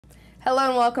Hello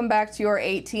and welcome back to your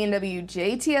 18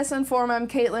 WJTS In.form. I'm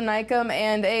Kaitlyn Neukam,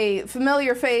 and a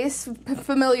familiar face,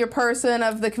 familiar person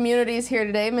of the community is here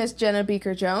today, Miss Jenna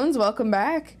Bieker Jones. Welcome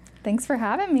back. Thanks for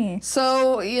having me.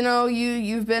 So,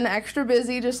 you've been extra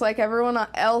busy just like everyone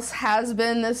else has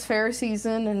been this fair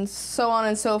season and so on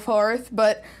and so forth,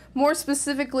 but more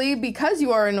specifically, because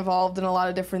you are involved in a lot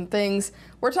of different things,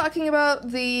 we're talking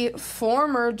about the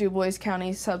former Dubois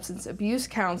County Substance Abuse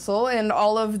Council and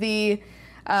all of the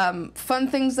fun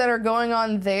things that are going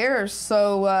on there.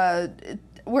 So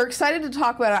we're excited to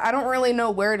talk about it. I don't really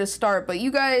know where to start, but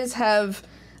you guys have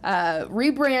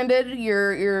rebranded.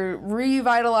 You're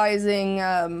revitalizing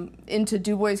into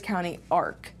Dubois County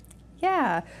ARC.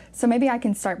 Yeah, so maybe I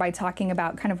can start by talking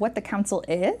about kind of what the council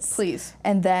is. Please.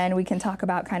 And then we can talk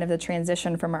about kind of the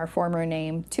transition from our former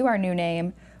name to our new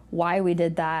name, why we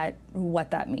did that,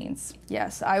 what that means.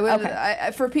 Yes, I would.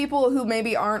 Okay. For people who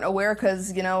maybe aren't aware,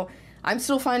 because, I'm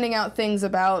still finding out things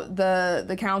about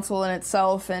the council in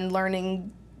itself and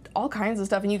learning all kinds of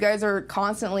stuff, and you guys are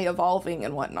constantly evolving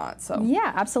and whatnot. So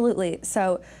yeah, absolutely.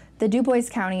 So the Dubois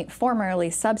County, formerly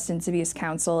Substance Abuse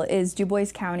Council, is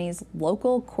Dubois County's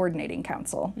local coordinating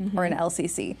council, or an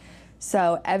LCC.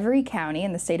 So every county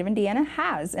in the state of Indiana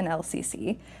has an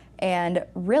LCC, and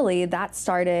really that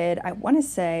started, I want to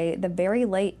say, the very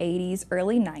late 80s,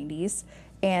 early 90s.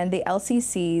 And the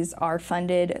LCCs are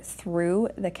funded through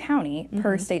the county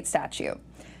per state statute.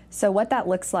 So what that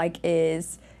looks like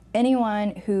is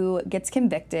anyone who gets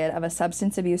convicted of a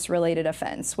substance abuse related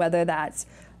offense, whether that's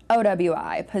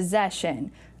OWI,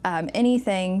 possession,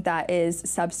 anything that is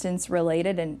substance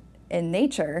related in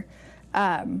nature,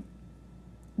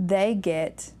 they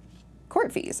get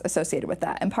court fees associated with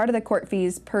that. And part of the court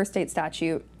fees per state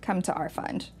statute come to our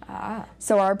fund.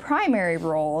 So our primary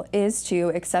role is to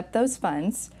accept those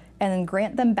funds and then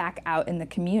grant them back out in the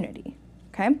community.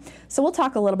 Okay, so we'll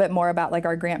talk a little bit more about like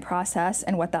our grant process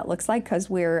and what that looks like, because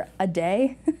we're a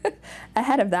day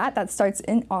ahead of that. That starts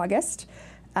in August.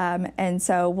 And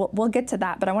so we'll get to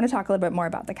that, but I want to talk a little bit more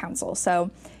about the council.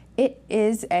 So it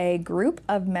is a group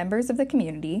of members of the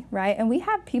community, right? And we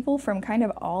have people from kind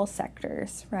of all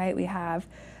sectors, right? We have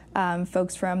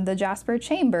folks from the Jasper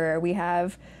Chamber. We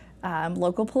have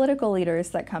local political leaders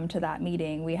that come to that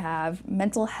meeting. We have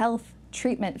mental health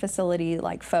treatment facility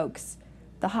like folks,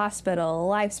 the hospital,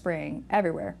 LifeSpring,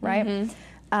 everywhere, right?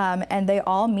 And they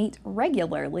all meet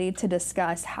regularly to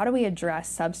discuss how do we address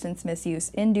substance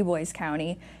misuse in Dubois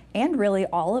County and really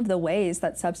all of the ways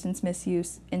that substance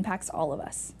misuse impacts all of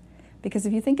us. Because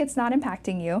if you think it's not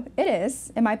impacting you, it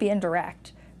is. It might be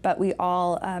indirect, but we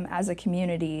all, as a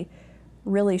community,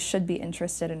 really should be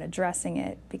interested in addressing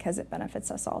it because it benefits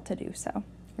us all to do so.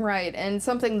 Right, and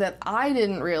something that I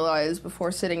didn't realize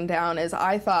before sitting down is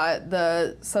I thought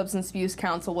the Substance Abuse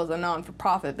Council was a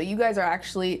non-for-profit, but you guys are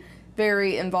actually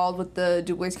very involved with the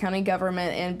Dubois County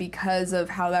government, and because of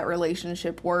how that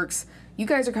relationship works, you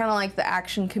guys are kind of like the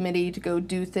action committee to go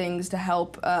do things to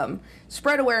help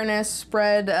spread awareness,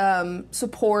 spread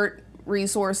support,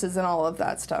 resources, and all of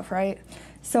that stuff, right?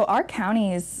 So our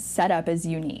county's setup is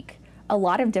unique. A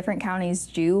lot of different counties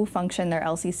do function their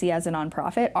LCC as a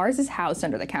nonprofit. Ours is housed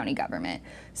under the county government.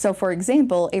 So for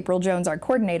example, April Jones, our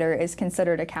coordinator, is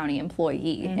considered a county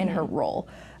employee in her role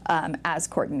as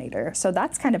coordinator. So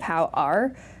that's kind of how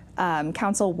our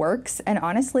council works, and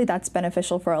honestly that's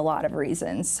beneficial for a lot of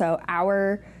reasons. So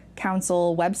our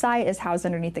council website is housed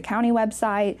underneath the county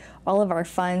website. All of our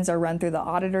funds are run through the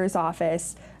auditor's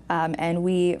office, and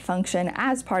we function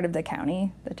as part of the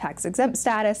county, the tax exempt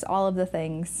status, all of the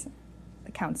things.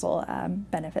 The council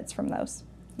benefits from those.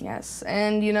 Yes,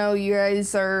 and you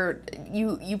guys are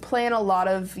you plan a lot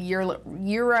of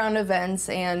year-round events,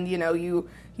 and you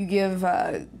give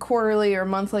quarterly or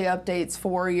monthly updates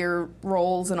for your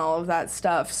roles and all of that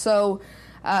stuff. So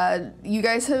you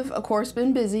guys have, of course,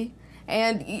 been busy,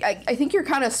 and I think you're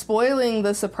kind of spoiling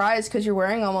the surprise because you're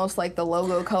wearing almost like the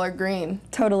logo colored green.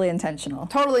 Totally intentional.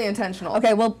 Totally intentional.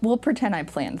 Okay, well, we'll pretend I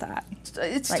planned that.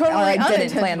 It's like, totally I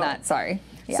didn't plan that. Sorry.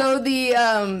 Yeah. So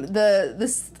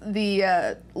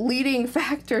the leading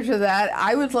factor to that,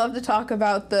 I would love to talk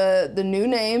about the new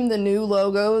name, the new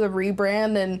logo, the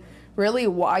rebrand, and really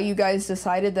why you guys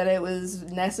decided that it was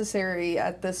necessary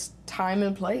at this time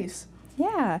and place.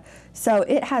 Yeah, so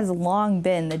it has long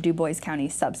been the Dubois County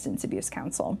Substance Abuse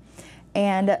Council,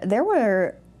 and there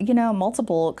were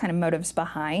multiple kind of motives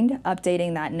behind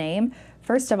updating that name.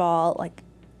 First of all, like,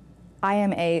 I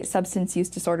am a substance use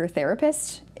disorder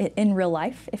therapist in real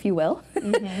life, if you will.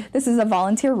 This is a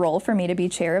volunteer role for me to be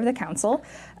chair of the council.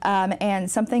 And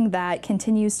something that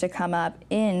continues to come up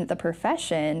in the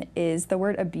profession is the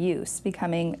word abuse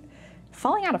becoming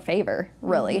falling out of favor,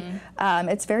 really.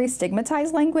 It's very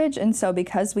stigmatized language, and so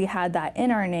because we had that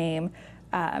in our name,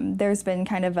 there's been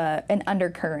kind of an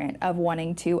undercurrent of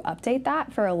wanting to update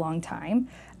that for a long time,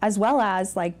 as well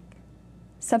as like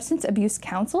Substance Abuse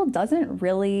Council doesn't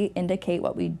really indicate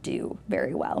what we do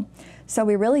very well. So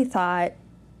we really thought,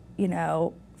 you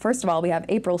know, first of all, we have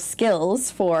April's skills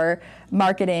for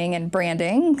marketing and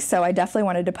branding, so I definitely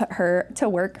wanted to put her to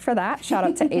work for that. Shout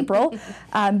out to April.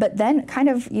 But then kind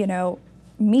of, you know,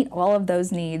 meet all of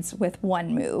those needs with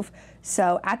one move.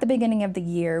 So at the beginning of the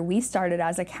year, we started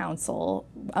as a council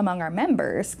among our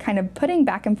members, kind of putting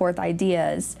back and forth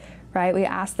ideas, right? We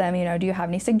asked them, you know, do you have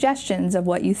any suggestions of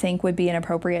what you think would be an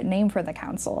appropriate name for the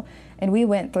council? And we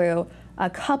went through a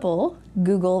couple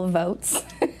Google votes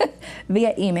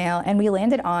via email, and we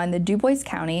landed on the Dubois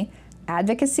County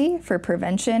Advocacy for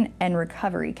Prevention and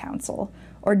Recovery Council,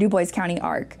 or Dubois County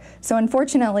ARC. So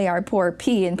unfortunately, our poor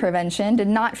P in prevention did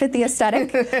not fit the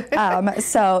aesthetic.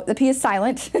 So the P is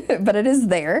silent, but it is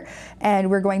there, and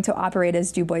we're going to operate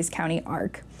as Dubois County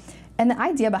ARC. And the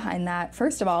idea behind that,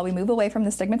 first of all, we move away from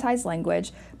the stigmatized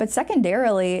language, but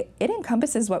secondarily, it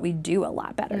encompasses what we do a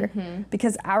lot better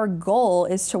because our goal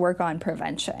is to work on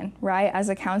prevention, right? As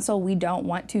a council, we don't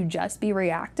want to just be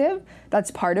reactive. That's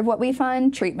part of what we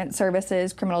fund, treatment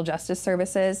services, criminal justice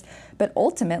services, but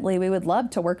ultimately, we would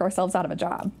love to work ourselves out of a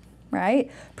job,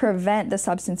 right? Prevent the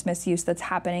substance misuse that's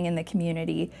happening in the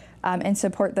community and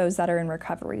support those that are in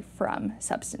recovery from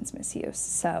substance misuse.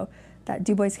 So that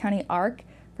Dubois County ARC,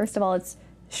 first of all, it's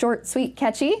short, sweet,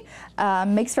 catchy,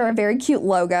 makes for a very cute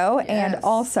logo, and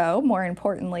also, more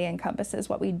importantly, encompasses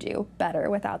what we do better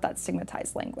without that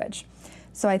stigmatized language.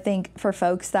 So I think for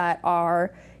folks that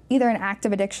are either in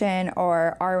active addiction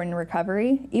or are in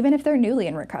recovery, even if they're newly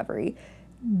in recovery,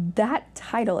 that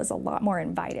title is a lot more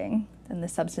inviting than the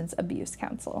Substance Abuse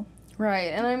Council.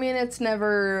 Right, and I mean, it's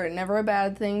never a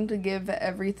bad thing to give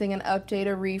everything an update,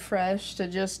 a refresh, to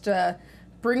just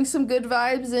bring some good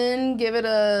vibes in, give it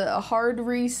a hard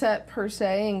reset per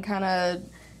se, and kind of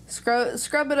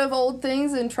scrub it of old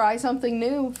things and try something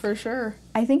new for sure.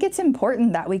 I think it's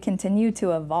important that we continue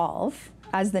to evolve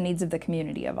as the needs of the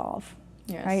community evolve.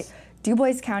 Yes. Right?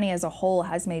 Dubois County as a whole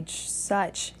has made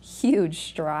such huge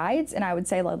strides, and I would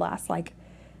say the last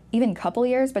even couple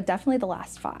years, but definitely the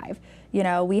last 5. You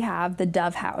know, we have the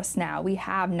Dove House now, we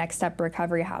have Next Step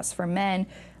Recovery House for Men,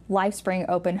 LifeSpring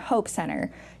Open Hope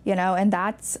Center, you know, and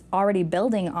that's already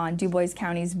building on Dubois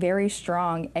County's very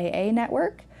strong AA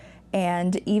network.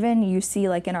 And even you see,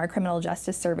 like in our criminal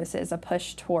justice services, a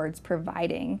push towards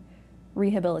providing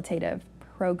rehabilitative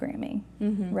programming,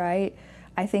 right?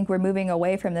 I think we're moving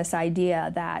away from this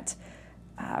idea that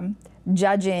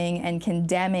judging and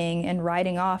condemning and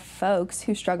writing off folks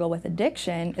who struggle with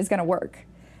addiction is going to work.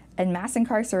 And mass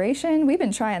incarceration, we've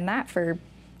been trying that for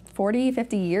 40,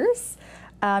 50 years.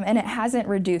 And it hasn't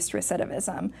reduced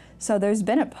recidivism. So there's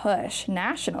been a push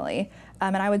nationally.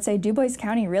 And I would say Dubois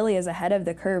County really is ahead of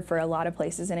the curve for a lot of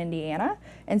places in Indiana.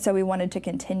 And so we wanted to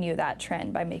continue that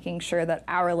trend by making sure that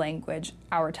our language,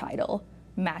 our title,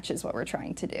 matches what we're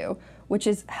trying to do, which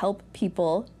is help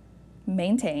people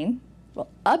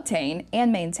obtain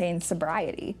and maintain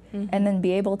sobriety, and then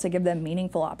be able to give them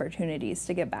meaningful opportunities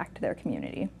to get back to their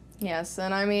community. Yes,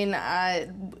 and I mean,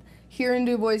 here in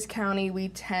Dubois County, we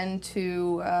tend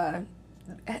to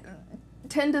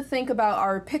think about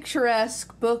our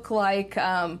picturesque, book-like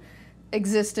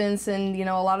existence, and you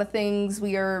know, a lot of things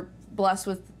we are blessed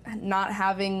with not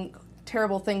having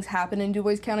terrible things happen in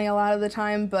Dubois County a lot of the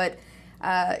time, but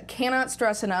cannot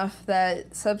stress enough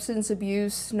that substance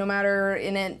abuse, no matter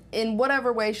in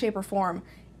whatever way, shape, or form,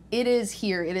 it is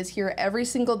here. It is here every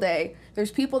single day.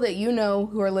 There's people that you know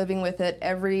who are living with it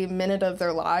every minute of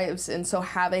their lives, and so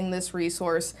having this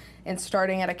resource and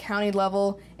starting at a county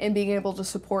level and being able to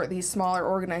support these smaller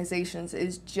organizations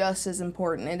is just as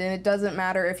important. And it doesn't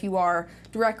matter if you are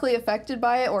directly affected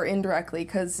by it or indirectly,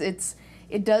 because it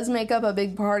does make up a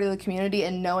big part of the community,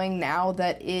 and knowing now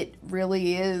that it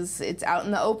really is, it's out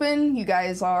in the open, you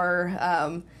guys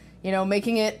are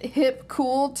making it hip,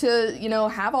 cool to,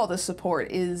 have all this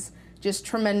support is just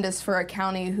tremendous for a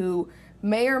county who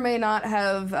may or may not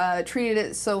have treated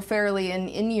it so fairly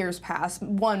in years past,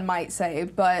 one might say,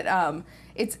 but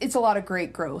it's a lot of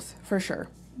great growth for sure.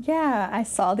 Yeah, I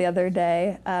saw the other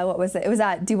day, what was it? It was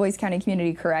at Dubois County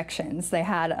Community Corrections. They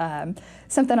had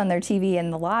something on their TV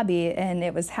in the lobby, and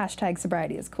it was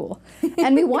 #sobriety is cool.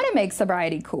 And we want to make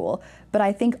sobriety cool, but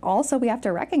I think also we have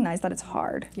to recognize that it's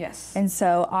hard. Yes. And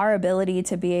so our ability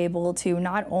to be able to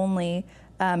not only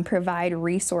provide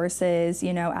resources,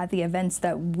 at the events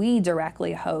that we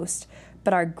directly host,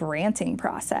 but our granting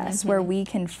process, where we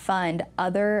can fund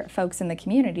other folks in the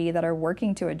community that are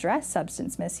working to address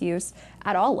substance misuse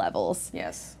at all levels.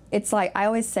 Yes. It's like, I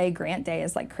always say grant day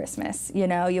is like Christmas. You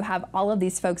know, you have all of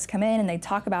these folks come in and they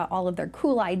talk about all of their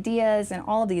cool ideas and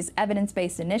all of these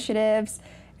evidence-based initiatives,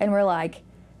 and we're like,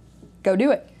 go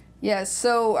do it. Yeah,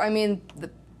 so, I mean,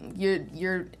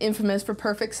 you're infamous for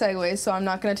perfect segues, so I'm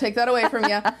not going to take that away from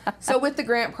you. So with the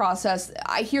grant process,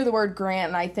 I hear the word grant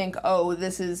and I think, oh,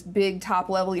 this is big, top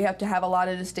level, you have to have a lot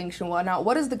of distinction, whatnot.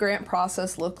 What does the grant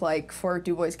process look like for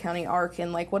Dubois County ARC,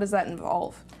 and like, what does that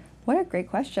involve? What a great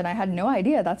question. I had no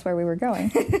idea that's where we were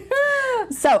going.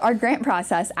 So our grant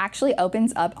process actually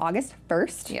opens up August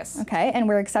 1st. Yes. Okay, and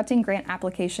we're accepting grant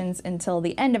applications until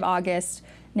the end of August,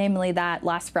 namely that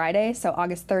last Friday, so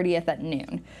August 30th at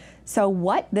noon. So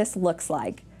what this looks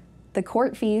like, the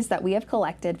court fees that we have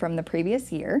collected from the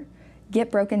previous year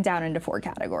get broken down into 4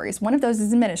 categories. One of those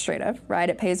is administrative, right?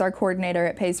 It pays our coordinator,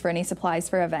 it pays for any supplies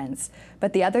for events.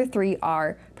 But the other 3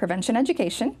 are prevention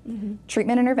education,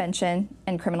 treatment intervention,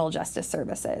 and criminal justice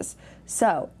services.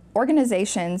 So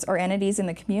organizations or entities in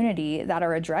the community that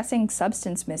are addressing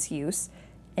substance misuse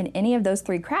in any of those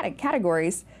 3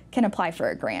 categories can apply for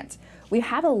a grant. We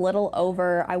have a little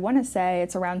over, I want to say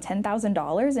it's around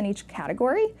 $10,000 in each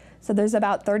category. So there's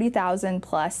about $30,000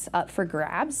 plus up for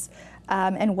grabs.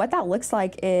 And what that looks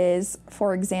like is,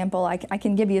 for example, I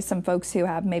can give you some folks who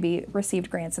have maybe received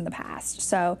grants in the past.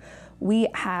 So we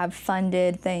have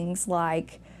funded things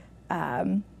like,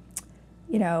 you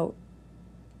know,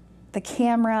 the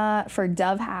camera for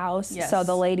Dove House, yes. So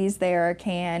the ladies there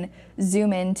can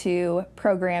zoom into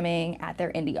programming at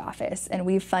their indie office. And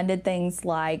we've funded things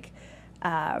like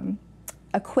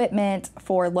equipment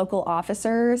for local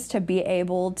officers to be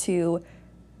able to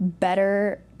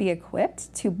better be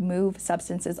equipped to move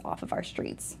substances off of our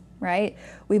streets, right?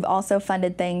 We've also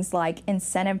funded things like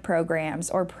incentive programs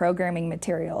or programming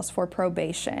materials for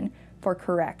probation, for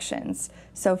corrections.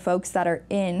 So folks that are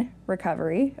in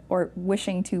recovery or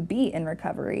wishing to be in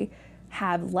recovery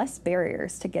have less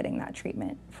barriers to getting that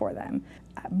treatment for them.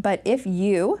 But if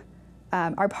you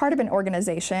are part of an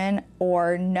organization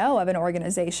or know of an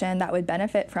organization that would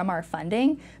benefit from our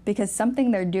funding because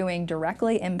something they're doing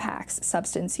directly impacts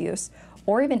substance use,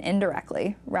 or even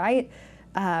indirectly, right?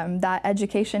 That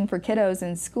education for kiddos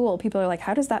in school, people are like,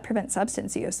 how does that prevent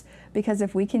substance use? Because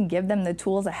if we can give them the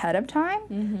tools ahead of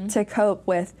time to cope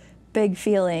with big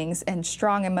feelings and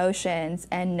strong emotions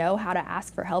and know how to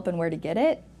ask for help and where to get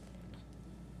it,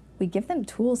 we give them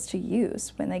tools to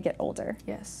use when they get older.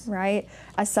 Yes. Right?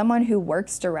 As someone who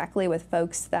works directly with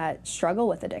folks that struggle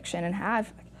with addiction and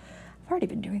I've already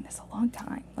been doing this a long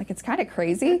time. Like, it's kind of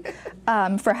crazy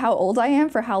for how old I am,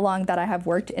 for how long that I have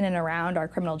worked in and around our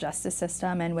criminal justice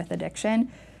system and with addiction.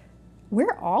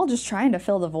 We're all just trying to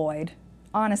fill the void,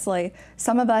 honestly.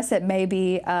 Some of us, it may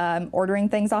be ordering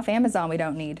things off Amazon we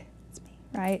don't need. It's me,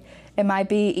 right? It might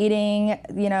be eating,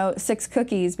 6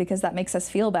 cookies because that makes us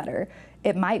feel better.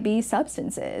 It might be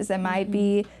substances. It might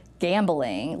be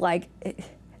gambling. Like,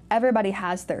 everybody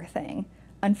has their thing.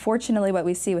 Unfortunately, what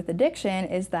we see with addiction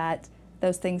is that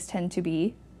those things tend to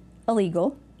be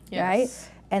illegal, yes. right?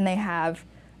 And they have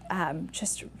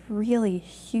just really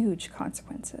huge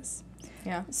consequences.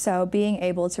 Yeah. So being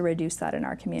able to reduce that in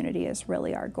our community is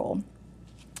really our goal.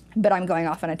 But I'm going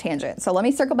off on a tangent. So let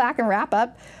me circle back and wrap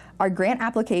up. Our grant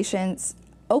applications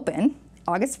open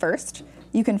August 1st.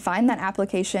 You can find that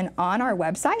application on our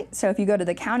website. So if you go to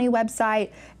the county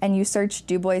website and you search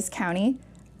Dubois County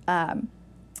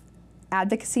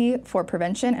Advocacy for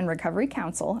Prevention and Recovery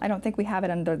Council, I don't think we have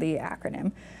it under the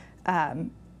acronym,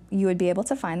 you would be able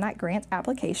to find that grant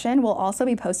application. We'll also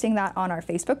be posting that on our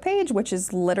Facebook page, which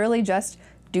is literally just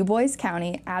Dubois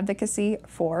County Advocacy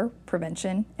for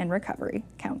Prevention and Recovery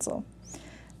Council.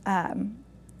 I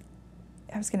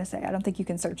was going to say, I don't think you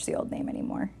can search the old name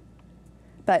anymore.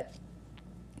 But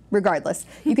regardless,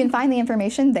 you can find the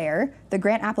information there. The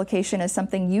grant application is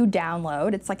something you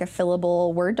download. It's like a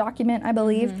fillable Word document, I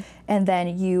believe. And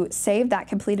then you save that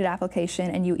completed application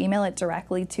and you email it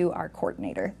directly to our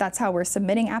coordinator. That's how we're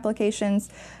submitting applications.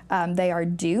 They are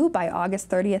due by August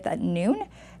 30th at noon.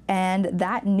 And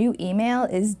that new email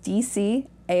is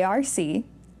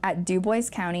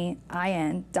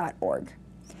dcarc@duboiscounty.in.org.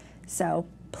 So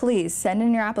please send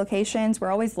in your applications. We're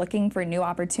always looking for new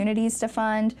opportunities to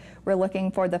fund. We're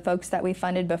looking for the folks that we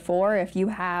funded before. If you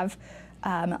have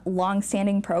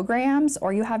long-standing programs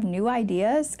or you have new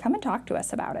ideas, come and talk to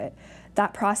us about it.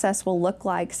 That process will look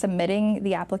like submitting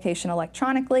the application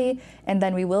electronically, and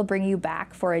then we will bring you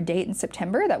back for a date in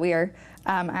September that we are,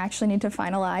 I actually need to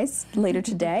finalize later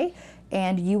today.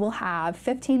 and you will have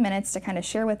 15 minutes to kind of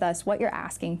share with us what you're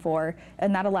asking for,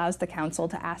 and that allows the council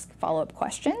to ask follow-up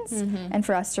questions and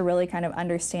for us to really kind of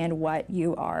understand what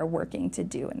you are working to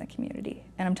do in the community.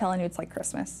 And I'm telling you, it's like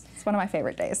Christmas. It's one of my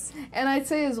favorite days. And I'd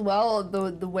say as well,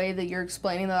 the way that you're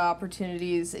explaining the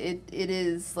opportunities, it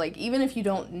is like, even if you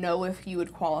don't know if you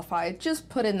would qualify, just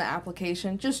put in the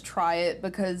application, just try it,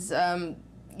 because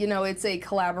you know, it's a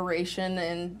collaboration,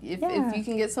 and if you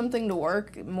can get something to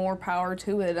work, more power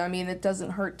to it. I mean, it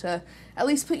doesn't hurt to at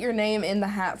least put your name in the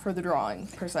hat for the drawing,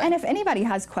 per se. And if anybody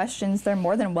has questions, they're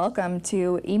more than welcome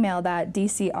to email that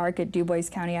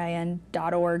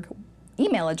dcarc@duboiscountyIN.org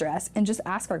email address and just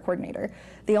ask our coordinator.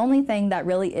 The only thing that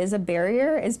really is a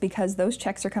barrier is because those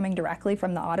checks are coming directly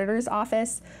from the auditor's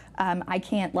office. I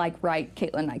can't like write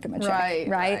Kaitlyn Neukam a check,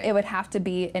 right? It would have to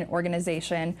be an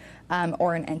organization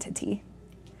or an entity.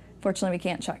 Fortunately, we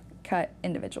can't cut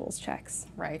individuals' checks.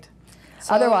 Right.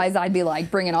 So, otherwise, I'd be like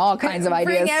bringing all kinds of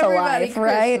ideas to life,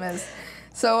 right?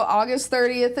 So August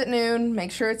 30th at noon,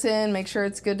 make sure it's in, make sure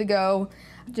it's good to go.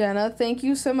 Jenna, thank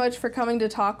you so much for coming to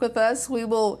talk with us. We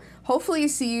will hopefully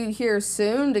see you here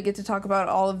soon to get to talk about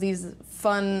all of these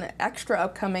fun extra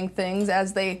upcoming things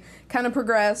as they kind of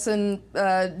progress and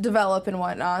develop and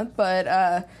whatnot.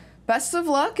 But best of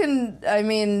luck, and I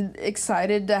mean,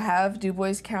 excited to have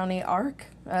Dubois County ARC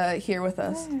here with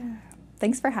us. Yeah.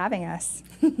 Thanks for having us.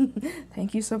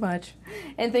 Thank you so much.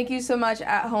 And thank you so much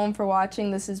at home for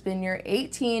watching. This has been your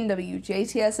 18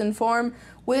 WJTS In.form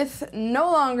with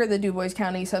no longer the Dubois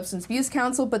County Substance Abuse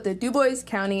Council, but the Dubois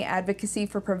County Advocacy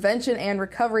for Prevention and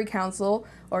Recovery Council,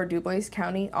 or Dubois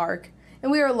County ARC.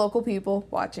 And we are local people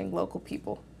watching local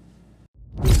people.